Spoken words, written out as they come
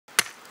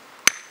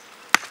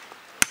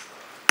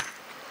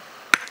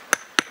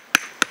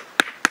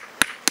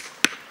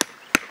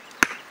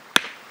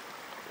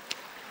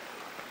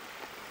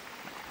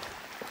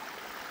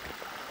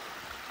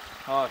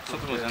Oh,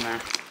 something was in there.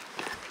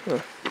 Huh.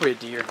 Probably a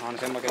deer,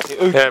 honestly. I'm not gonna say.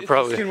 Oh, yeah,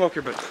 probably.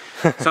 Skinwalker, but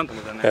something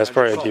was in there. Yeah, it's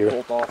probably a deer.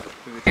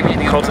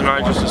 Colton and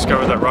I just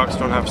discovered that rocks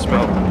don't have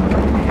smell.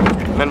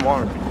 And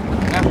water.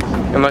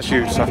 Yeah. Unless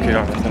you suffocate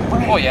on it.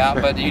 Oh yeah,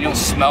 but you don't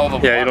smell the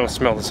water. Yeah, you don't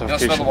smell the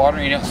suffocation. You don't smell the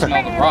water, you don't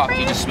smell the rock,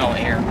 you just smell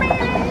the air.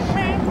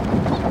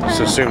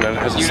 Just assume that it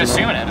has a smell. You'd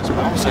assume it has a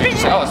smell. So you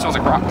just say, oh, it smells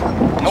like rock.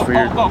 It's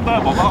weird.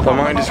 The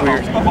mind is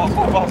weird.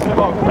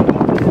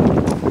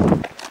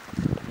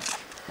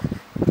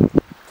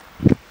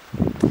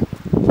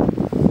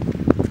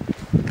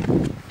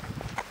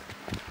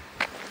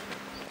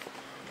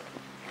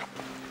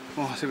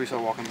 Well, I see we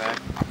start walking back.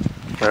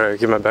 Alright,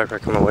 get my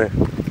backpack on my way.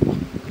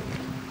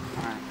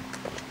 Alright.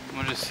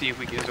 We'll just see if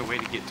we get a way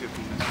to get to it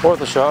from this.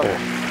 Fourth a shot. Yeah.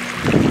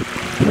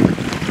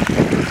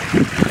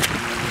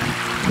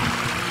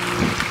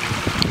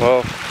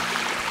 Well.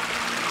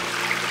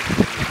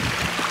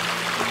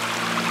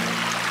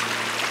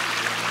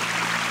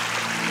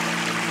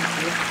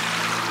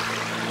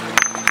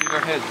 Use our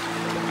heads.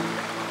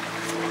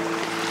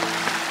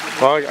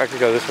 Well, I could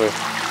go this way.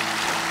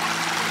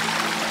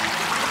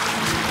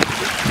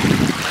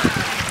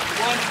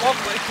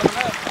 Walkway coming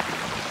up.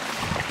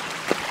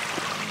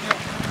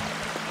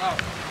 Yeah.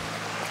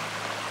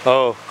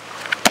 Oh.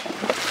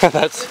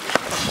 That's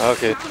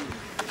okay.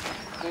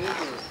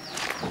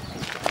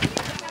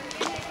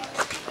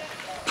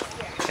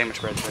 Sandwich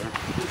bread's there.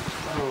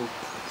 Oh.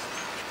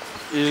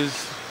 Is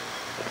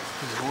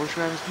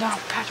horseradish? No,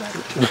 patch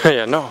rabbit.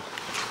 Yeah, no.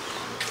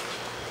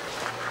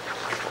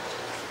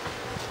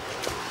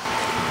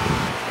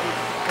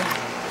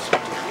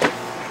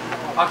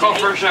 I'll call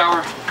for a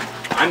shower.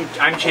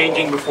 I'm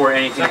changing before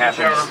anything happens.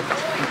 Shower.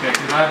 Okay,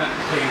 because I haven't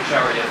taken a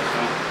shower yet, so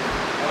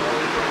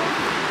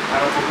I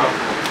don't feel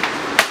comfortable.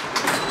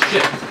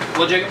 Shit.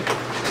 Well, Jacob?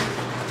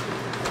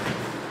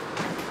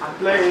 I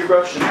play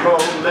Russian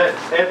roulette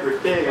every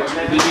day.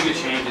 Then you get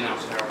changed and I'll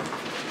shower.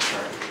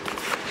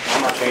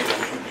 I'm not changing.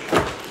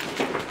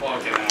 Well,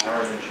 okay, then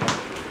Shower and change.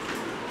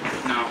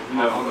 No,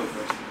 I'll go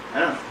first. I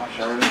know. I'll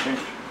shower and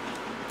change.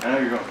 I know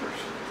you're going first.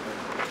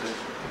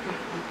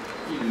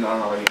 I don't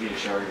know why you need a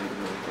shower. You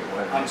really get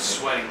wet. I'm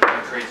sweating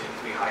like crazy.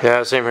 We hiked.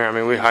 Yeah, same here. I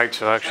mean, we hiked,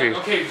 so actually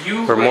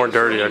we're more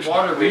dirty. Actually,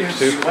 water, we used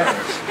to. you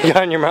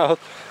got in your mouth.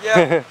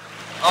 Yeah,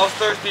 I was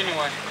thirsty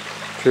anyway.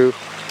 True.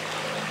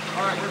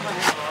 All right, where's my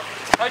hand, Bob?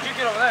 How'd you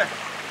get over there?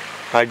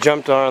 I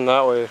jumped on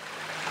that way,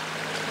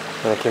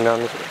 and I came down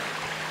this way.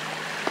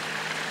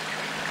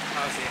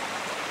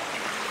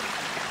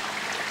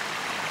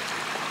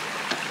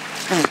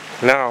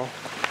 Oh, Now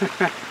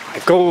I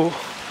go.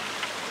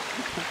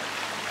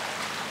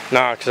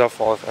 Nah, cause I'll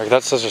fall. Like,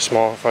 that's such a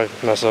small. If I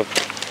mess up,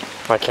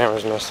 my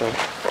camera's messed up.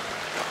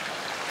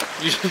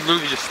 You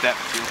literally just stepped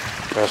too.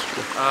 That's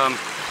true.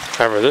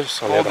 However,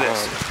 this on the other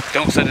hand.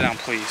 Don't set it down,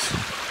 please.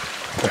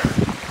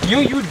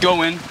 You would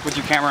go in with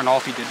your camera and all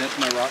if you did that to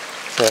my rock.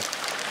 Yeah.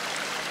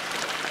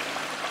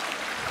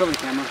 Cover the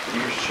camera.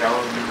 You just shower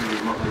and you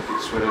look like you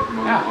sweat up in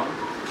the water.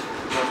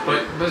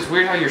 But it's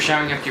weird how you're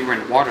showering after you were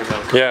in water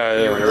though.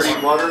 Yeah, yeah. Dirty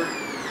water.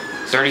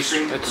 Dirty.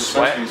 It's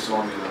sweat.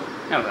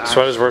 No,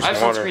 sweat is worse than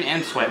water. Sunscreen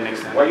and sweat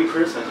mixed in. Why are you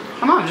criticizing me?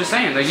 I'm not. I'm just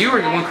saying. Like you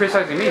were the one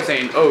criticizing me,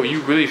 saying, "Oh,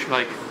 you really should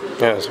like."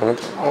 Yeah. So what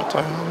the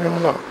hell? I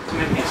don't know. It doesn't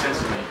make any sense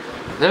to me.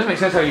 It doesn't make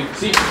sense how you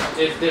see.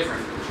 It's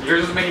different.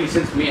 Yours doesn't make any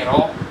sense to me at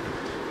all,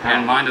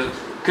 and mine doesn't.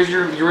 Because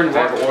you're in I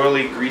have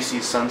oily, greasy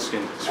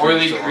sunskin.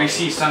 Oily,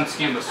 greasy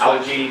sunskin with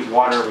sweat. Algae,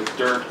 water with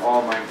dirt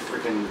all my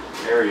freaking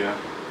area.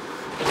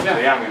 Yeah. So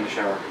yeah, I'm in the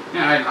shower.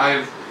 Yeah,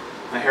 I've.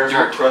 My hair's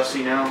all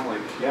crusty now.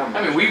 Like yeah.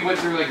 I mean, we went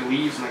through like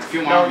leaves and like a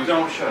few No, more.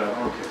 don't shut up.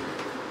 Okay.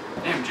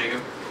 Damn,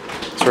 Jacob.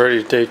 It's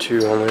already day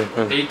 2 only.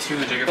 Day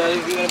 2, Jacob.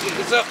 We gotta pick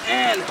this up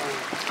and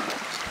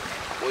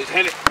boys,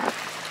 hit it.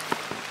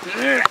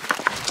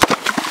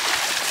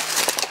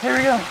 Here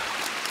we go.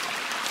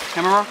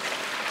 Camera rock.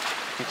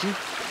 Thank you.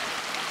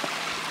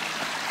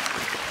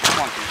 Come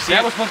on, dude. See,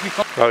 that was supposed to be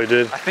fun. Oh, you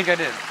did? I think I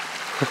did.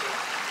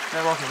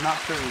 That rock is not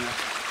straight enough.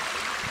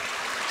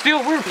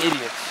 Still, we're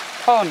idiots.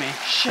 Follow me.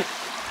 Shit.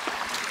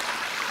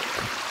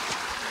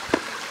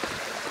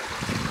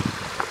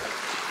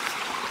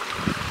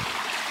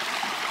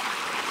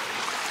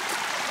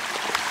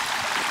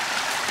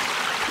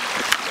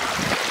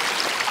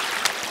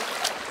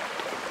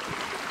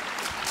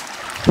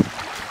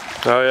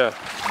 Oh yeah.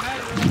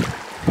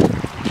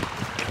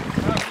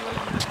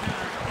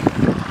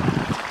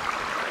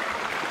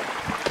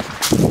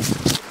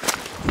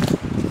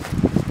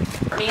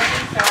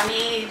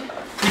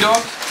 You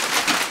dogs?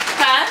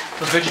 Huh?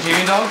 Those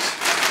vegetarian dogs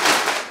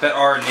that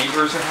our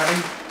neighbors are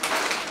having?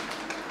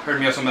 Heard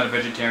me also about a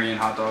vegetarian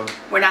hot dog.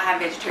 We're not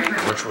having vegetarian.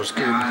 Which was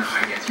good.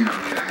 I guess you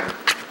don't need to have.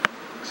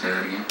 Say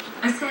that again.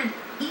 I said,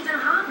 even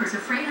Hopper's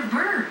afraid of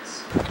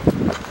birds.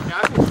 Yeah,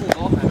 I feel cooled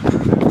off after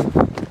that.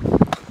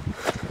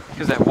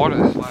 Because that water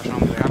that's splashing on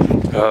me there.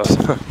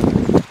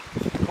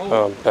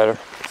 Better.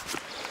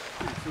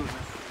 Yeah, it feels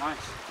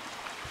nice.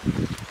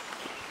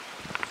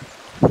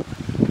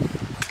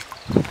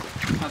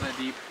 Not that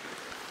deep.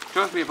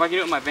 Trust me, if I can do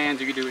it in my Vans,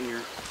 you can do it in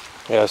your...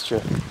 Yeah, that's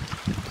true.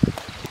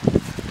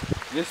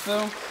 This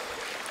though,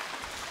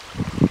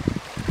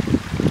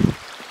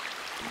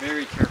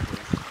 very carefully.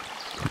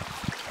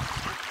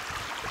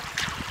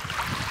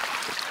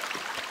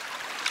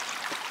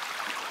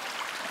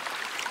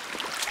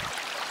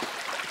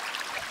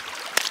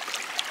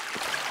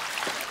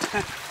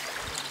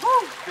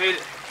 Woo! Made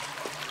it.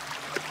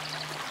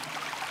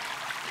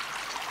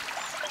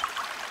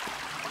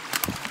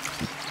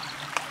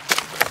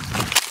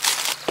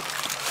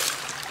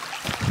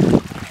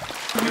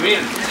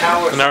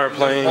 And now we're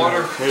playing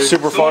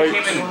Super Fight.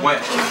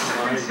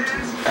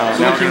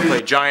 Now we're gonna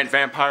play giant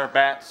vampire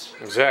bats.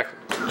 Exactly.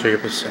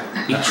 Jacob is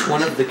Each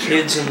one of the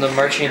kids in the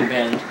marching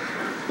band,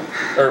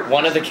 or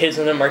one of the kids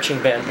in the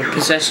marching band, would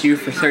possess you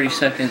for 30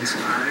 seconds,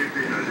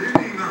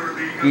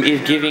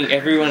 giving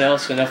everyone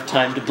else enough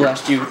time to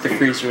blast you with the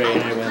freeze ray,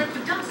 and I win. Like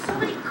you've done so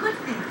many good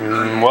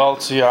things. well,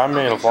 see, I'm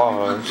made of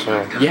lava,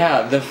 so.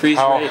 Yeah, the freeze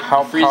ray.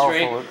 How the freeze powerful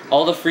ray. it-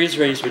 All the freeze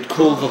rays would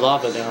cool the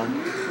lava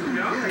down.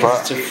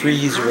 But It's a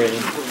freeze ray.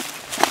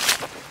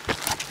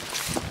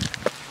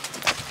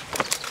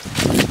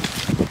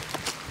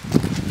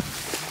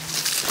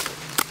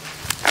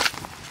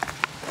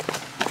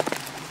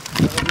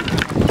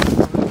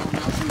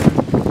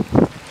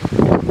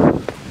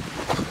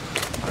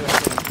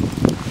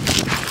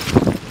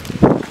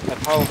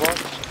 pile of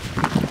rocks?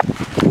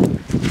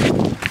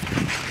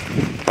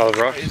 Pile of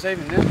rocks? Is that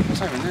even there? That's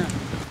not even there.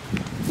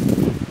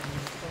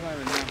 That's not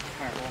even there.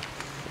 Alright, well.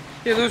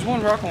 Yeah, there was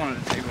one rock I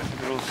wanted to take, but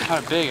it was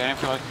kind of big. I didn't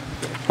feel like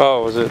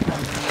Oh, was it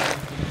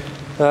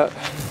that?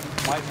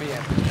 might be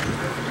it.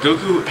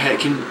 Goku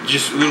can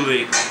just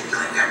literally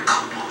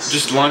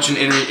just launch an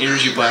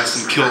energy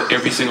blast and kill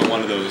every single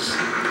one of those,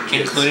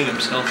 Including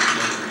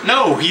himself.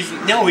 No, he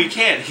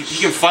can't.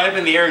 He can fly up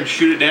in the air and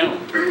shoot it down.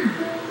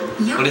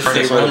 What if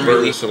they Harness all the run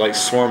really... birds to like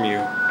swarm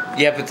you.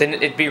 Yeah, but then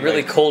it'd be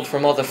really cold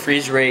from all the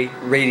freeze ray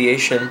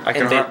radiation. I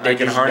can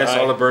just harness die.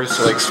 all the birds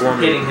to like swarm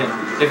Hitting you. him.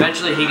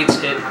 Eventually he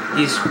gets hit.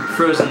 He's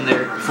frozen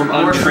there from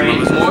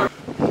untrained.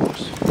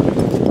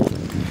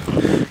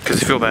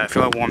 Because I feel bad. I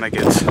feel how warm that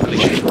gets.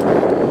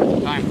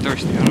 I'm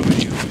thirsty. I don't know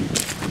about you.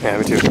 Yeah,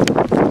 me too.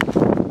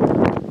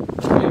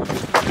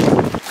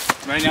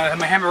 Right now I have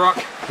my hammer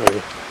rock.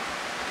 Ready.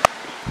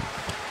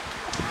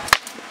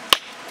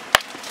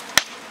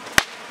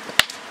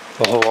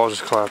 The whole wall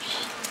just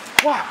collapsed.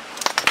 Wow.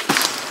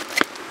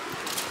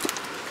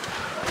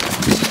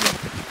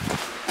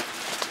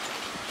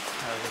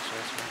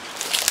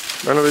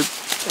 Renovate.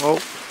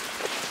 Oh.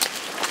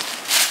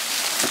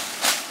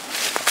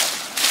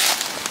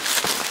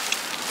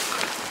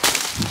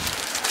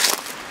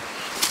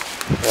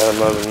 Yeah,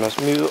 mud would mess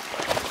me up.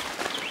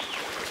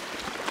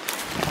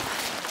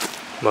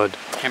 Mud.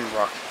 Hammer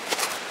rock.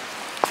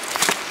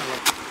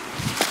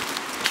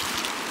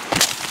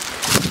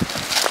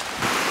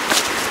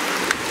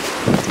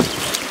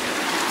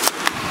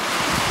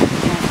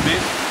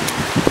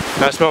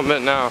 I smell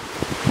mint now.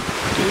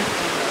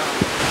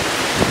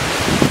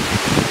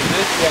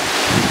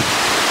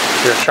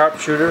 You're a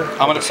sharpshooter.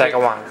 I'm gonna take a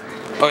one.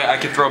 Oh yeah, I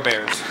can throw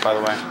bears, by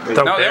the way.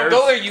 Throw No, bears? don't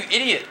go there, you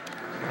idiot.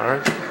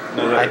 Alright.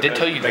 No, I did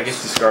tell you that this.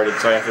 gets discarded,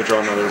 so I have to draw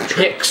another.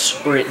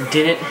 Picks where it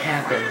didn't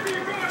happen.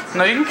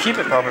 No, you can keep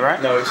it probably,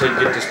 right? No, it said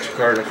get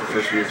discarded for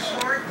first use.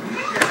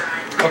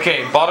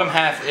 Okay, bottom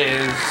half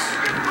is...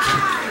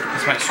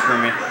 This might screw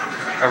me.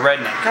 A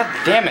redneck. God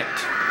damn it.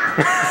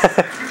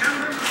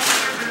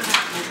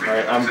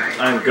 Alright,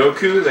 I'm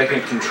Goku that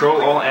can control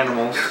all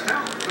animals,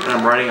 and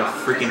I'm riding a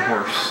freaking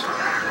horse.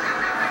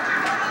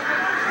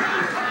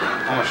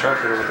 I'm a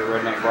sharpshooter with a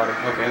redneck body.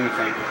 Okay, let me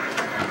think.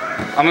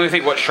 I'm gonna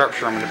think what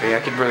sharpshooter I'm gonna be. I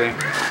could really...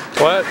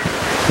 What?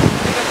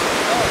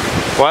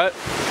 What?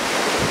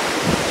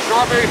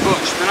 Strawberry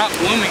bush. They're not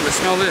blooming, but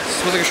smell this. It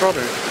smells like a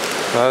strawberry.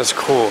 That's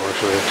cool,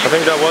 actually. I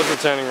think that was the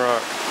tanning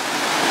rock.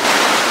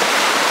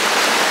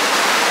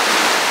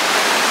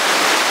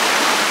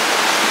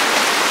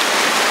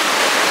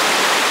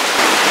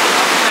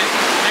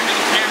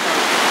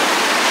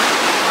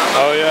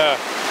 Oh yeah.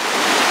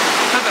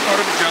 Not that hard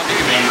of a jump.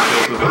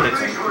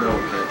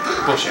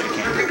 Bullshit, it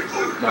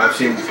can't. No, I've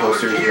seen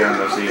posters around,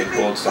 I've seen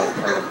bullets that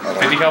are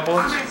 50 cal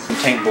bullets?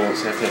 tank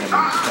bullets have hit him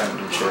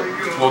and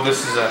shit. Well,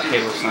 this is a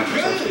Halo sniper.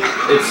 So.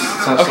 It's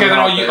Okay, then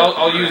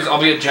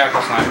I'll be a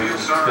jackal sniper.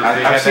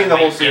 I've seen the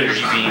whole series.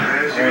 Energy beam.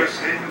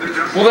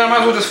 Well, then I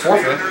might as well just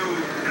forfeit.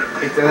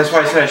 That's why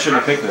I said I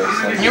shouldn't have picked this.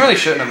 Like, You really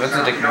shouldn't have. That's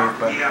a dick move,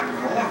 but.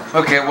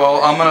 Okay,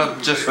 well, I'm gonna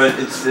just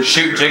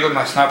shoot Jake with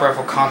my sniper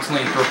rifle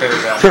constantly and throw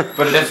bears out.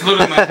 But that's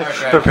literally my entire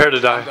strategy. Prepare to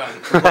die.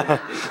 it's a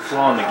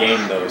flaw in the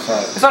game, though.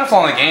 It's not a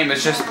flaw in the game.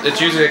 It's just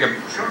it's usually like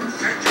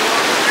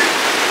a.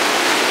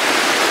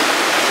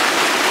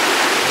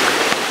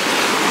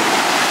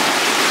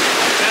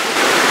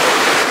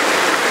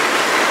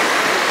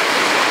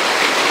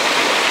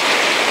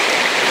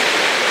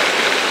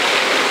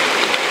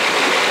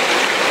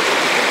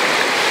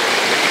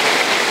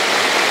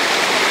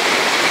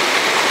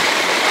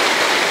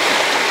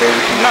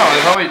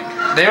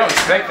 No, they don't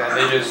expect that.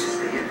 They just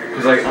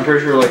Because like I'm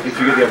pretty sure like if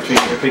you get the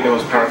opportunity to pick the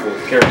most powerful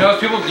character. You know,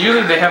 people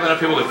usually they have enough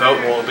people to vote,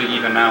 will be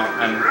even out,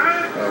 and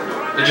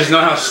they just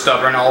know how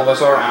stubborn all of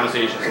us are.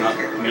 Honestly, it's just not.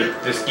 I mean,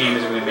 this game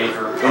isn't really made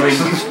for. I mean,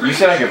 you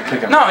said I could pick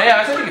him. No,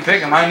 yeah, I said you could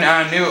pick him. I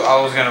knew I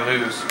was gonna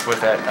lose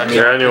with that. I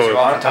knew it.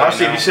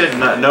 Honestly, if you said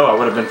no, I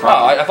would have been fine.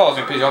 Oh, I thought I was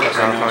gonna pick you up. I'm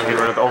trying to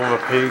get rid of all the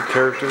pig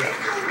characters.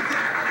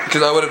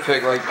 Because I would have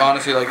picked, like,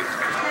 honestly, like,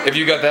 if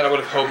you got that, I would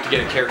have hoped to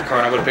get a character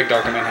card. And I would have picked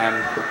Dr.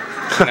 Manhattan.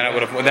 And then I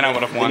would have won. Then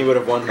you would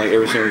have won like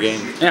every single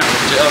game. Yeah.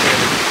 Okay.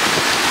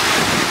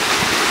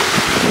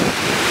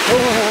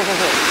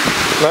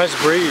 Nice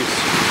breeze.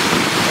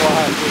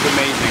 Wow, it was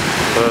amazing.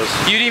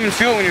 You didn't even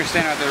feel it when you were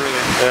standing out there,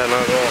 really. Yeah,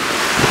 not at all.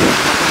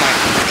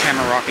 I'll put my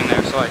camera rock in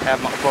there so I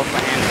have both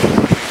my hands.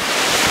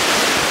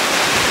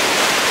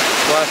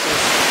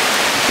 Glasses.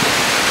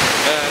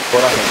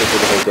 We're not gonna get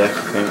through the whole deck,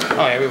 I think.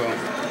 Oh yeah, we will.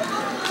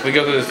 We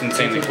go through this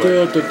insanely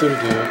quick.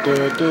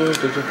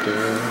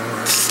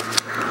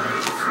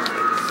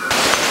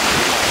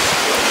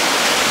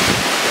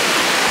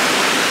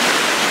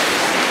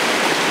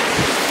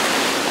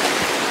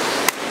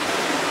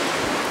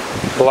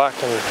 Black